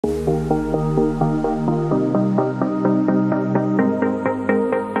In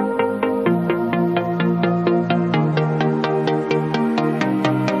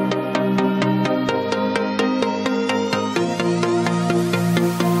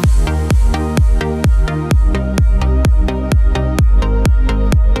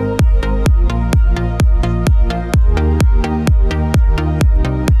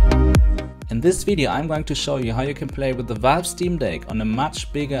this video I'm going to show you how you can play with the Valve Steam Deck on a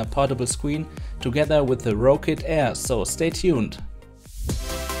much bigger portable screen together with the Rokid Air, so stay tuned.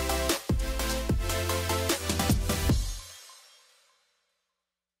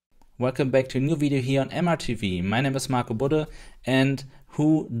 Welcome back to a new video here on MRTV. My name is Marco Budde, and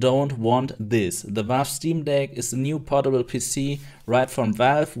who don't want this? The Valve Steam Deck is a new portable PC right from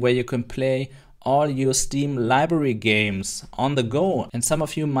Valve where you can play all your Steam library games on the go. And some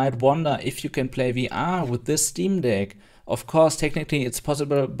of you might wonder if you can play VR with this Steam Deck. Of course, technically it's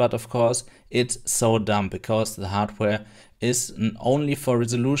possible, but of course it's so dumb because the hardware is only for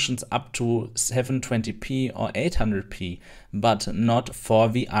resolutions up to 720p or 800p, but not for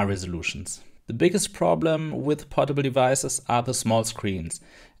VR resolutions. The biggest problem with portable devices are the small screens.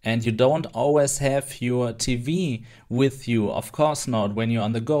 And you don't always have your TV with you, of course not, when you're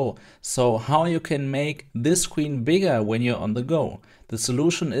on the go. So how you can make this screen bigger when you're on the go? The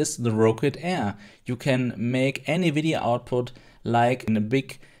solution is the Rokid Air. You can make any video output like in a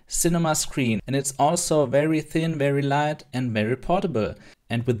big cinema screen, and it's also very thin, very light and very portable.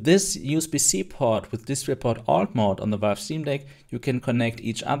 And with this USB-C port with DisplayPort Alt mode on the Valve Steam Deck, you can connect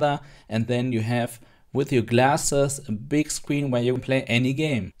each other, and then you have with your glasses a big screen where you can play any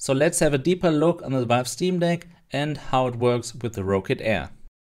game. So let's have a deeper look on the Valve Steam Deck and how it works with the Rokid Air.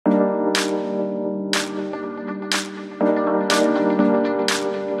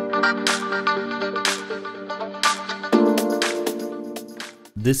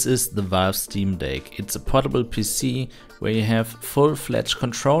 This is the Valve Steam Deck. It's a portable PC where you have full-fledged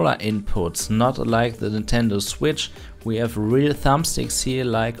controller inputs, not like the Nintendo Switch. We have real thumbsticks here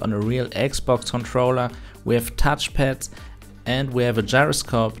like on a real Xbox controller. We have touchpads and we have a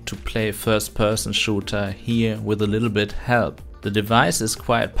gyroscope to play first-person shooter here with a little bit help. The device is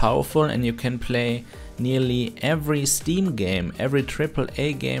quite powerful and you can play nearly every Steam game, every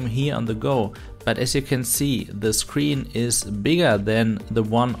AAA game here on the go. But as you can see, the screen is bigger than the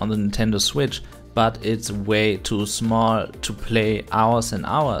one on the Nintendo Switch, but it's way too small to play hours and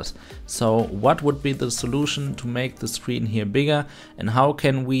hours. So what would be the solution to make the screen here bigger, and how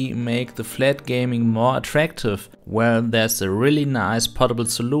can we make the flat gaming more attractive? Well, there's a really nice portable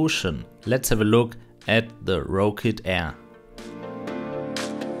solution. Let's have a look at the Rokid Air.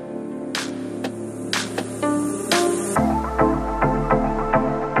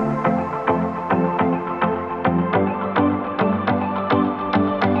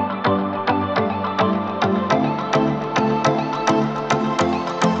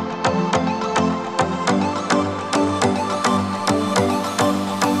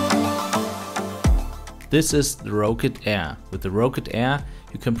 This is the Rokid Air. With the Rokid Air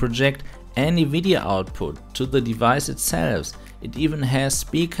you can project any video output to the device itself. It even has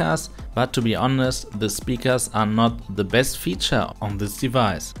speakers, but to be honest, the speakers are not the best feature on this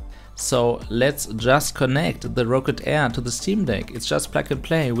device. So let's just connect the Rokid Air to the Steam Deck. It's just plug and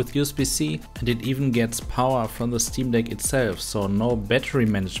play with USB-C, and it even gets power from the Steam Deck itself, so no battery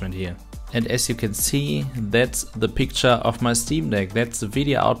management here. And as you can see, that's the picture of my Steam Deck. That's the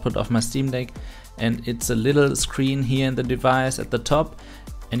video output of my Steam Deck. And it's a little screen here in the device at the top,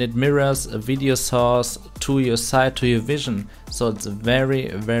 and it mirrors a video source to your side, to your vision. So it's a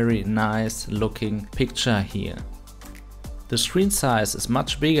very nice looking picture here. The screen size is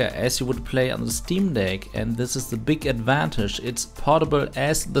much bigger as you would play on the Steam Deck, and this is the big advantage. It's portable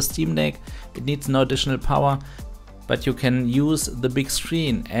as the Steam Deck, it needs no additional power, but you can use the big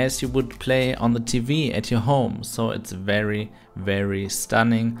screen as you would play on the TV at your home. So it's very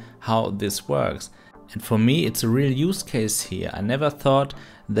stunning how this works. And for me it's a real use case here. I never thought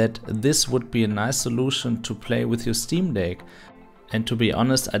that this would be a nice solution to play with your Steam Deck. And to be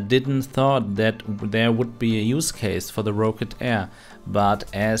honest, I didn't thought that there would be a use case for the Rokid Air. But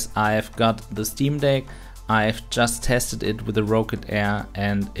as I've got the Steam Deck, I've just tested it with the Rokid Air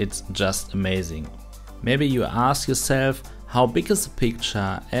and it's just amazing. Maybe you ask yourself, how big is the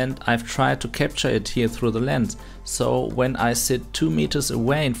picture? And I've tried to capture it here through the lens. So when I sit 2 meters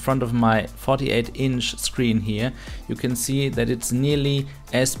away in front of my 48-inch screen here, you can see that it's nearly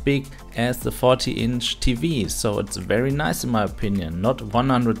as big as the 40-inch TV. So it's very nice in my opinion. Not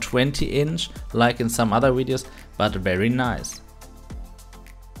 120-inch like in some other videos, but very nice.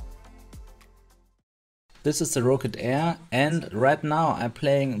 This is the Rokid Air, and right now I'm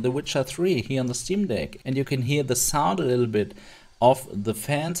playing The Witcher 3 here on the Steam Deck, and you can hear the sound a little bit of the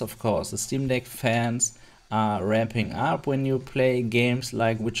fans, of course. The Steam Deck fans are ramping up when you play games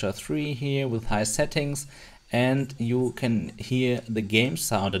like Witcher 3 here with high settings, and you can hear the game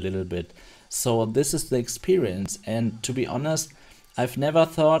sound a little bit. So this is the experience, and to be honest, I've never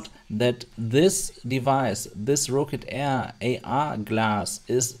thought that this device, this Rokid Air AR glass,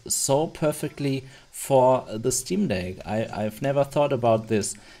 is so perfectly for the Steam Deck. I've never thought about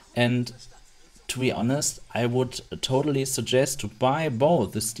this, and to be honest, I would totally suggest to buy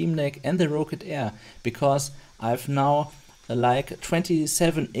both the Steam Deck and the Rokid Air, because I've now like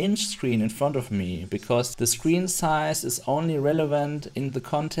 27-inch screen in front of me, because the screen size is only relevant in the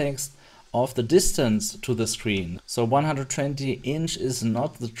context of the distance to the screen. So 120-inch is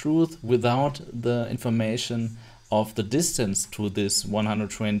not the truth without the information of the distance to this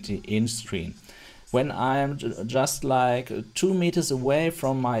 120-inch screen. When I'm just like 2 meters away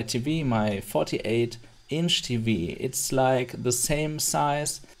from my TV, my 48-inch TV, it's like the same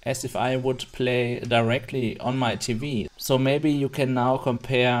size as if I would play directly on my TV. So maybe you can now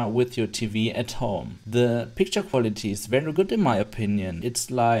compare with your TV at home. The picture quality is very good in my opinion. It's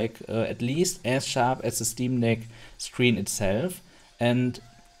like at least as sharp as the Steam Deck screen itself, and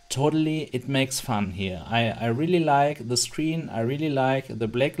totally it makes fun here. I really like the screen, I really like the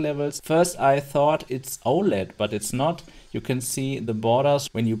black levels. First I thought it's OLED, but it's not. You can see the borders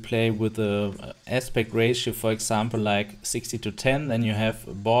when you play with the aspect ratio, for example like 60:10, then you have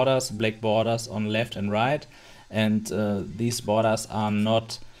borders, black borders on left and right, and these borders are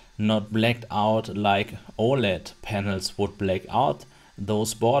not blacked out like OLED panels would black out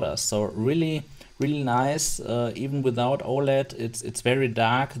those borders. So really nice. Even without OLED, it's very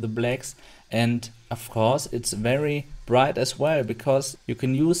dark, the blacks, and of course it's very bright as well, because you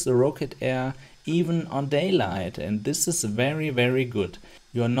can use the Rokid Air even on daylight, and this is very good.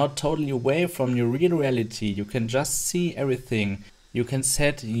 You are not totally away from your real reality, you can just see everything. You can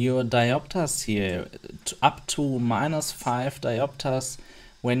set your diopters here up to -5 diopters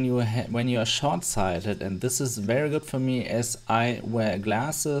when you are short-sighted, and this is very good for me as I wear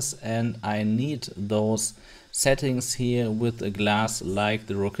glasses and I need those settings here with a glass like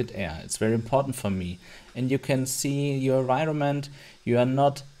the Rokid Air. It's very important for me, and you can see your environment. You are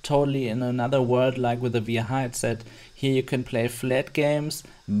not totally in another world like with a VR headset. Here you can play flat games,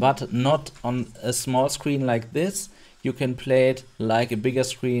 but not on a small screen like this. You can play it like a bigger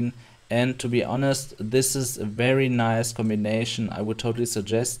screen. And to be honest, this is a very nice combination. I would totally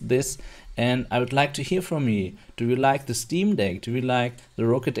suggest this, and I would like to hear from you. Do you like the Steam Deck? Do you like the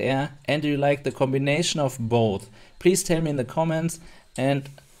Rokid Air? And do you like the combination of both? Please tell me in the comments, and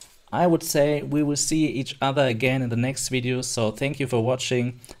I would say we will see each other again in the next video. So thank you for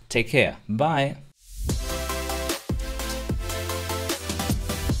watching. Take care. Bye.